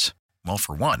ears? Well,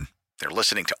 for one, they're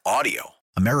listening to audio.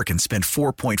 Americans spend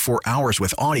 4.4 hours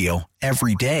with audio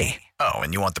every day. Oh,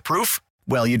 and you want the proof?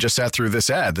 Well, you just sat through this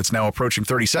ad that's now approaching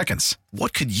 30 seconds.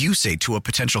 What could you say to a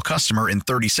potential customer in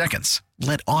 30 seconds?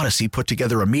 Let Odyssey put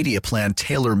together a media plan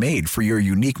tailor-made for your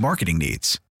unique marketing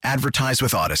needs. Advertise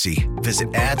with Odyssey.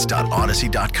 Visit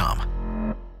ads.odyssey.com.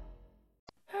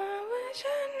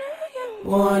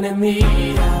 Wanted me,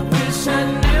 I wish I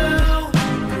knew.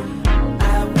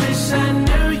 I wish I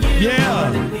knew you.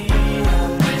 Yeah. Me,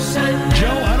 I wish I knew. Joe,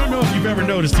 I don't know if you've ever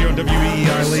noticed here on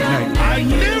WEEI Late Night, I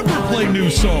never play new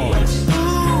songs.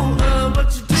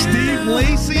 Steve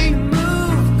Lacy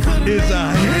is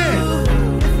a hit.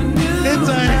 It's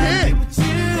a hit.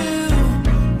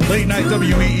 Late Night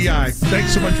WEEI.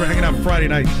 Thanks so much for hanging out Friday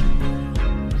night.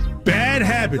 Bad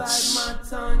Habits.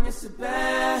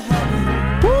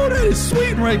 Ooh, that is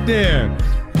sweet right there.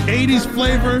 80s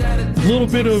flavor, a little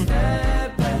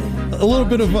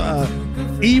bit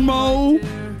of emo,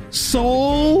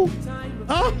 soul.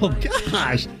 Oh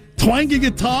gosh, twangy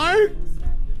guitar.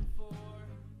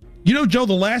 You know, Joe,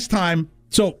 the last time,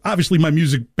 so obviously my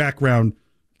music background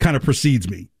kind of precedes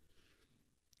me.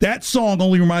 That song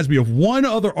only reminds me of one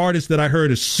other artist that I heard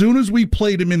as soon as we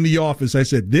played him in the office. I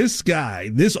said, this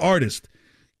guy, this artist,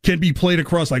 can be played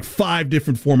across like 5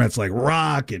 different formats, like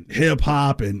rock and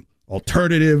hip-hop and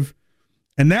alternative.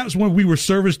 And that was when we were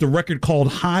serviced a record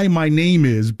called Hi, My Name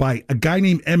Is by a guy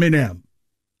named Eminem.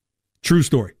 True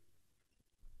story.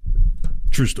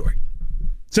 True story.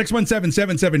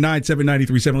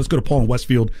 617-779-7937. Let's go to Paul in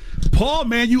Westfield. Paul,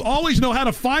 man, you always know how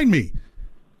to find me.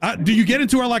 Do you get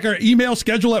into our email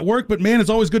schedule at work? But, man,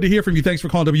 it's always good to hear from you. Thanks for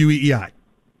calling WEEI.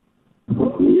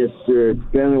 Yes, sir. It's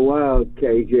been a while,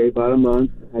 KJ, about a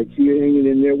month. I see you hanging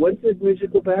in there. What's your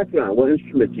musical background? What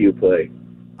instrument do you play?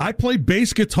 I play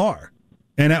bass guitar.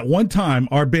 And at one time,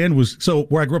 our band was, so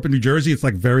where I grew up in New Jersey, it's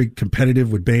like very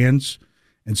competitive with bands.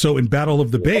 And so in Battle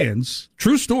of the Bands,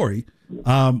 true story,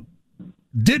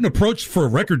 didn't approach for a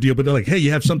record deal, but they're like, hey, you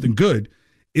have something good.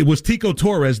 It was Tico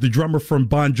Torres, the drummer from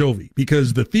Bon Jovi,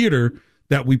 because the theater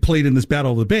that we played in this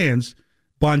Battle of the Bands,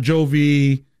 Bon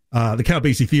Jovi, the Count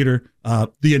Basie Theater,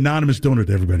 the anonymous donor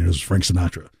that everybody knows, Frank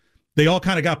Sinatra. They all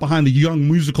kind of got behind the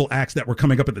young musical acts that were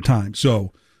coming up at the time.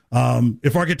 So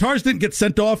if our guitars didn't get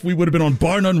sent off, we would have been on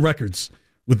Bar None Records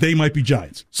with They Might Be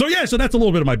Giants. So, yeah, so that's a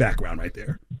little bit of my background right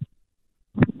there.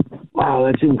 Wow,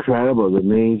 that's incredible. The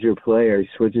major player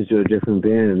switches to a different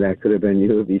band, and that could have been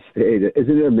you if he stayed.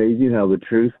 Isn't it amazing how the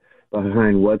truth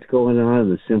behind what's going on,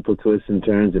 the simple twists and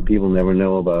turns that people never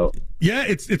know about? Yeah,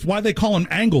 it's why they call them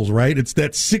angles, right? It's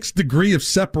that 6th degree of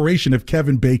separation of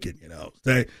Kevin Bacon, you know.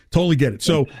 They totally get it.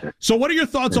 So what are your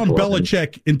thoughts on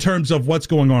Belichick in terms of what's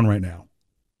going on right now?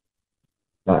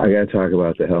 I got to talk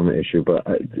about the helmet issue, but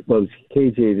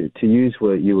KJ, to use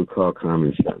what you would call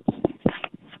common sense,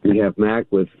 we have Mac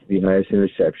with the highest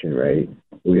interception rate.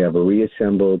 We have a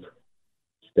reassembled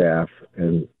staff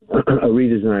and a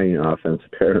redesigning offense,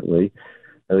 apparently.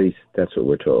 At least that's what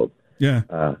we're told. Yeah.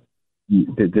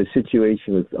 The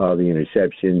situation with all the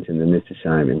interceptions and the missed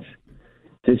assignments,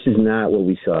 this is not what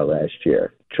we saw last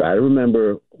year. Try to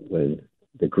remember when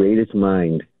the greatest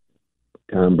mind,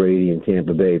 Tom Brady in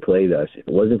Tampa Bay, played us. If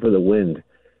it wasn't for the wind,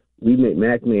 we may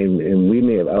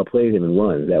have outplayed him and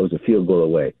won. That was a field goal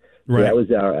away. Right. That was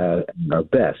our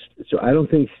best. So I don't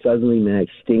think suddenly Mac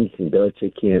stinks and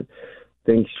Belichick can't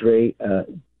think straight.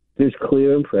 There's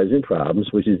clear and present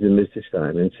problems, which is the missed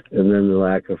assignments, and then the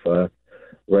lack of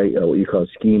what you call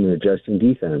scheme and adjusting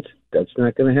defense. That's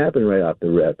not going to happen right off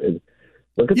the rep. And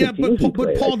look at the teams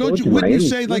but Paul, wouldn't you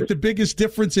say like the biggest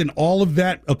difference in all of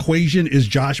that equation is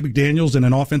Josh McDaniels and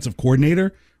an offensive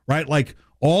coordinator, right? Like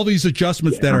all these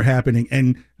adjustments that are happening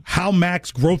and how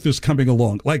Mac's growth is coming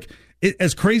along. Like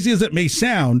as crazy as it may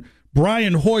sound,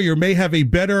 Brian Hoyer may have a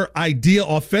better idea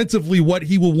offensively what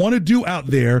he will want to do out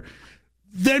there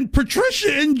than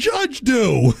Patricia and Judge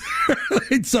do.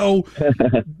 Right? So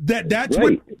that's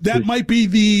right. That might be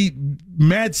the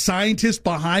mad scientist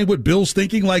behind what Bill's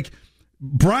thinking. Like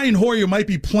Brian Hoyer might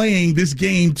be playing this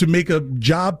game to make a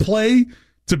job play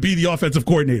to be the offensive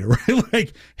coordinator, right?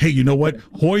 Like, hey, you know what,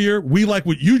 Hoyer, we like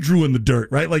what you drew in the dirt,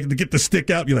 right? Like to get the stick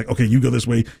out, you're like, okay, you go this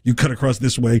way, you cut across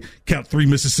this way, count 3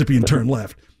 Mississippi and turn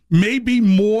left. Maybe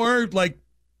more like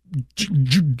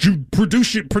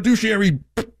fiduciary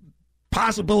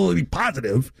possibility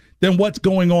positive than what's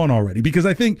going on already. Because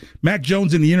I think Mac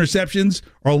Jones and the interceptions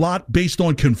are a lot based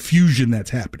on confusion that's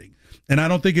happening. And I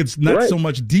don't think it's not so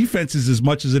much defenses as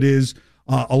much as it is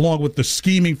along with the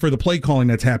scheming for the play calling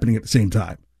that's happening at the same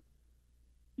time.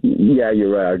 Yeah,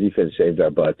 you're right. Our defense saved our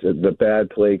butts. The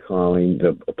bad play calling,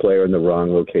 the player in the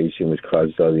wrong location, which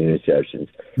caused all the interceptions.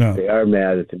 No. They are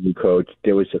mad at the new coach.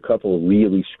 There was a couple of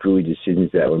really screwy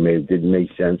decisions that were made that didn't make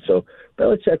sense. So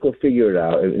Belichick will figure it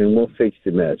out, and we'll fix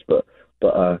the mess. But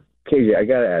KJ, I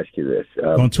got to ask you this.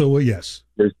 Yes.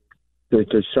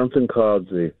 There's something called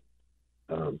the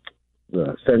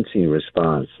fencing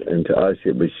response, and to us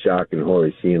it was shock and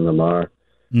horror seeing Lamar.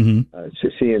 So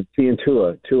seeing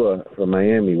Tua from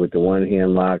Miami with the one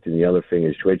hand locked and the other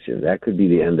finger's twitching, that could be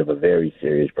the end of a very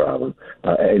serious problem,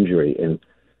 injury. And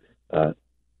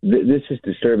this is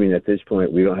disturbing. At this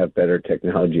point, we don't have better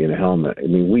technology in a helmet. I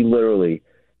mean, we literally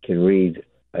can read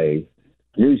a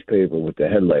newspaper with the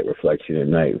headlight reflection at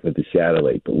night with the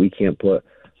satellite, but we can't put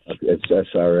its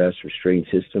SRS restraint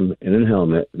system in a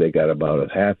helmet. They got about a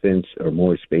half-inch or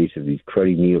more space of these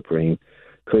cruddy neoprene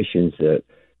cushions that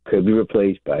could be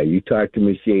replaced by, you talk to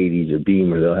Mercedes or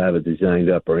Beamer, they'll have it designed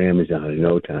up, or Amazon in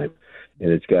no time.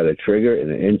 And it's got a trigger,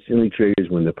 and it instantly triggers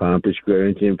when the pomper square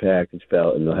inch impact is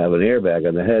felt, and they'll have an airbag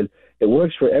on the head. It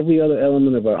works for every other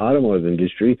element of our automotive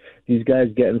industry. These guys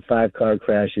getting 5-car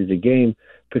crashes a game.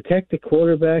 Protect the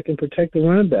quarterback and protect the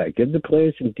running back. Give the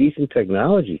players some decent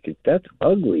technology, because that's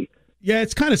ugly. Yeah,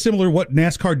 it's kind of similar to what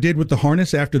NASCAR did with the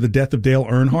harness after the death of Dale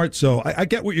Earnhardt. So I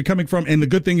get where you're coming from. And the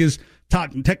good thing is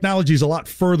technology is a lot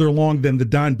further along than the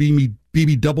Don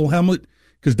Beebe double helmet,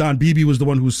 because Don Beebe was the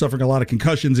one who was suffering a lot of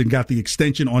concussions and got the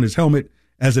extension on his helmet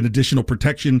as an additional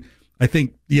protection. I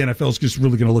think the NFL is just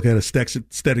really going to look at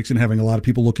aesthetics, and having a lot of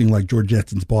people looking like George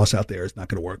Jetson's boss out there is not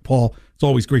going to work. Paul, it's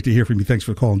always great to hear from you. Thanks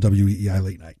for calling WEEI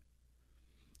Late Night.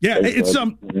 Yeah, it's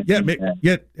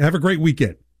have a great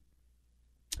weekend.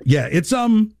 Yeah, it's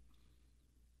the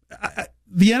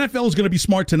NFL is going to be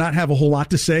smart to not have a whole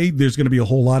lot to say. There's going to be a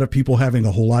whole lot of people having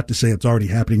a whole lot to say. It's already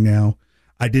happening now.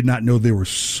 I did not know there were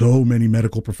so many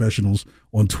medical professionals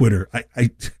on Twitter.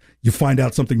 You find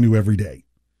out something new every day.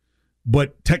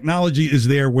 But technology is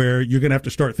there where you're going to have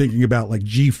to start thinking about like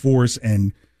G-force,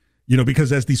 and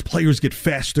because as these players get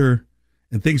faster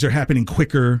and things are happening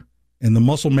quicker and the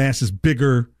muscle mass is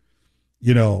bigger,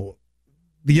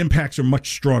 the impacts are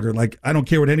much stronger. Like, I don't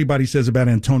care what anybody says about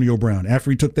Antonio Brown.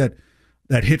 After he took that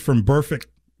hit from Burfict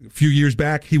a few years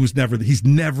back, he's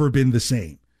never been the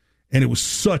same. And it was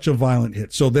such a violent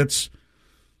hit. So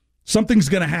something's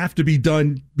going to have to be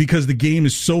done, because the game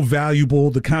is so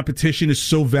valuable. The competition is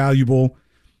so valuable.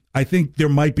 I think there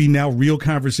might be now real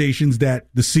conversations that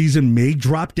the season may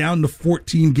drop down to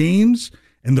 14 games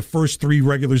and the first 3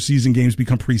 regular season games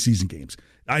become preseason games.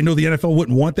 I know the NFL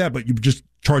wouldn't want that, but you just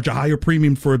charge a higher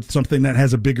premium for something that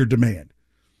has a bigger demand.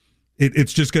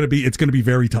 It's going to be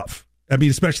very tough. I mean,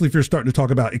 especially if you're starting to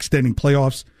talk about extending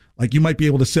playoffs, like you might be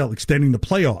able to sell extending the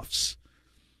playoffs,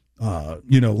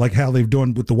 like how they've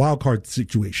done with the wild card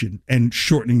situation, and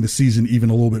shortening the season even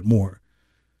a little bit more.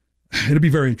 It'll be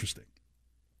very interesting.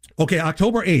 Okay,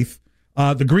 October 8th,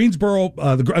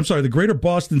 the Greater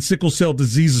Boston Sickle Cell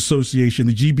Disease Association,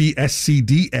 the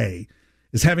GBSCDA,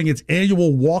 is having its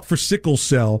annual Walk for Sickle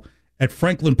Cell at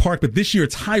Franklin Park, but this year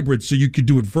it's hybrid, so you could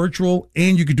do it virtual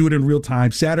and you could do it in real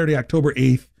time. Saturday, October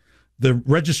 8th, the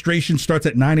registration starts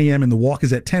at 9 a.m. and the walk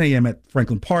is at 10 a.m. at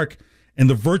Franklin Park, and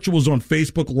the virtual is on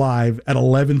Facebook Live at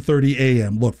 11:30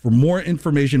 a.m. Look, for more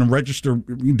information and register,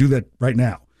 you can do that right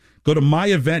now. Go to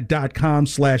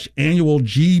myevent.com/annual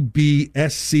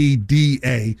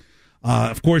GBSCDA.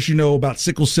 Of course, you know about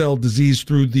sickle cell disease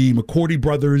through the McCourty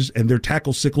brothers and their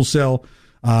Tackle Sickle Cell.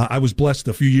 I was blessed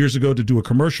a few years ago to do a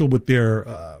commercial with their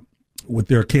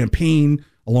campaign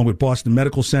along with Boston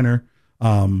Medical Center.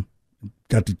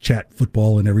 Got to chat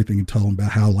football and everything and tell them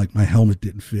about how my helmet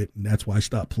didn't fit and that's why I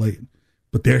stopped playing.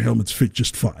 But their helmets fit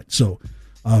just fine. So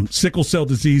sickle cell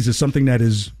disease is something that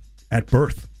is at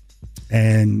birth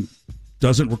and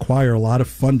doesn't require a lot of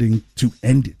funding to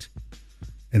end it.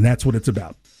 And that's what it's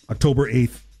about. October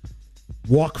 8th,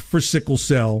 Walk for Sickle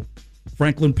Cell,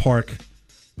 Franklin Park,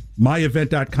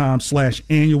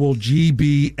 myevent.com/annual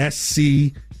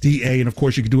GBSCDA. And of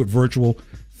course, you can do it virtual.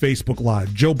 Facebook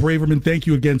Live. Joe Braverman, thank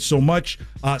you again so much.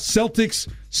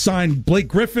 Celtics signed Blake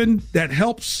Griffin. That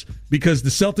helps because the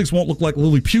Celtics won't look like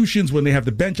Lilliputians when they have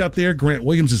the bench out there. Grant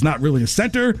Williams is not really a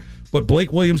center, but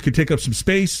Blake Williams can take up some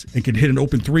space and can hit an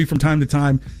open three from time to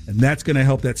time, and that's going to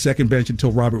help that second bench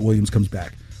until Robert Williams comes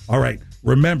back. All right,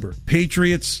 remember,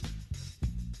 Patriots,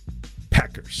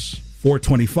 Packers,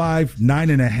 425,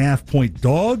 9.5-point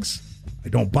dogs. I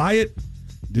don't buy it.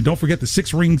 Don't forget the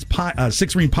Six Ring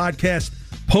podcast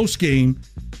post-game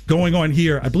going on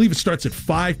here. I believe it starts at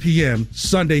 5 p.m.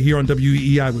 Sunday here on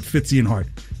WEEI with Fitzy and Hart.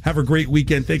 Have a great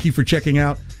weekend. Thank you for checking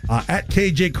out at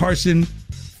KJ Carson,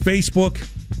 Facebook,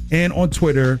 and on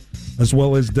Twitter, as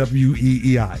well as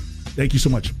WEEI. Thank you so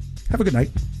much. Have a good night.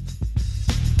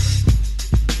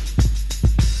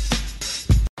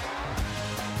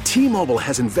 T-Mobile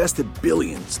has invested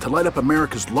billions to light up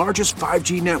America's largest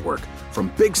 5G network, from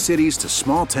big cities to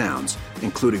small towns,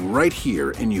 including right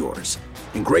here in yours.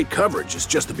 And great coverage is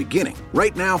just the beginning.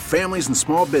 Right now, families and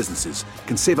small businesses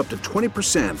can save up to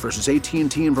 20% versus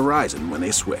AT&T and Verizon when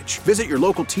they switch. Visit your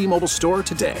local T-Mobile store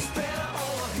today.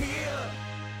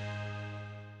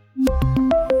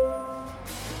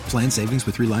 Plan savings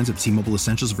with 3 lines of T-Mobile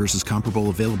Essentials versus comparable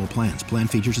available plans. Plan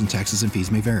features and taxes and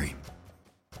fees may vary.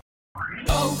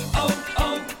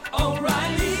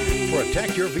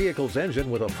 Protect your vehicle's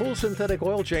engine with a full synthetic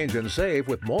oil change and save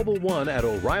with Mobil 1 at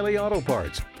O'Reilly Auto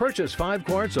Parts. Purchase 5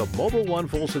 quarts of Mobil 1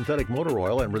 full synthetic motor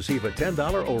oil and receive a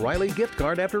 $10 O'Reilly gift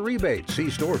card after rebate. See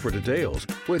store for details.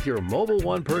 With your Mobil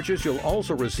 1 purchase, you'll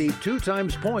also receive 2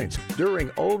 times points during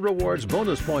O Rewards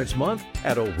Bonus Points Month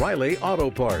at O'Reilly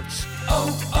Auto Parts.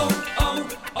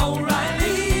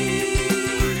 O'Reilly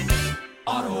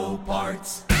Auto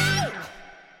Parts.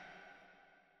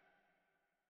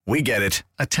 We get it.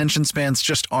 Attention spans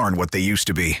just aren't what they used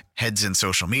to be. Heads in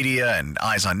social media and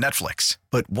eyes on Netflix.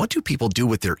 But what do people do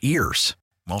with their ears?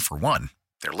 Well, for one,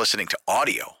 they're listening to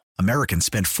audio. Americans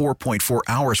spend 4.4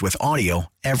 hours with audio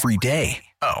every day.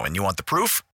 Oh, and you want the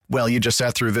proof? Well, you just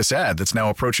sat through this ad that's now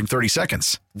approaching 30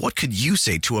 seconds. What could you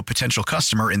say to a potential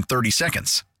customer in 30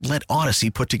 seconds? Let Odyssey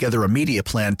put together a media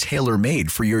plan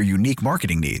tailor-made for your unique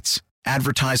marketing needs.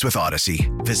 Advertise with Odyssey.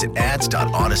 Visit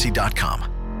ads.odyssey.com.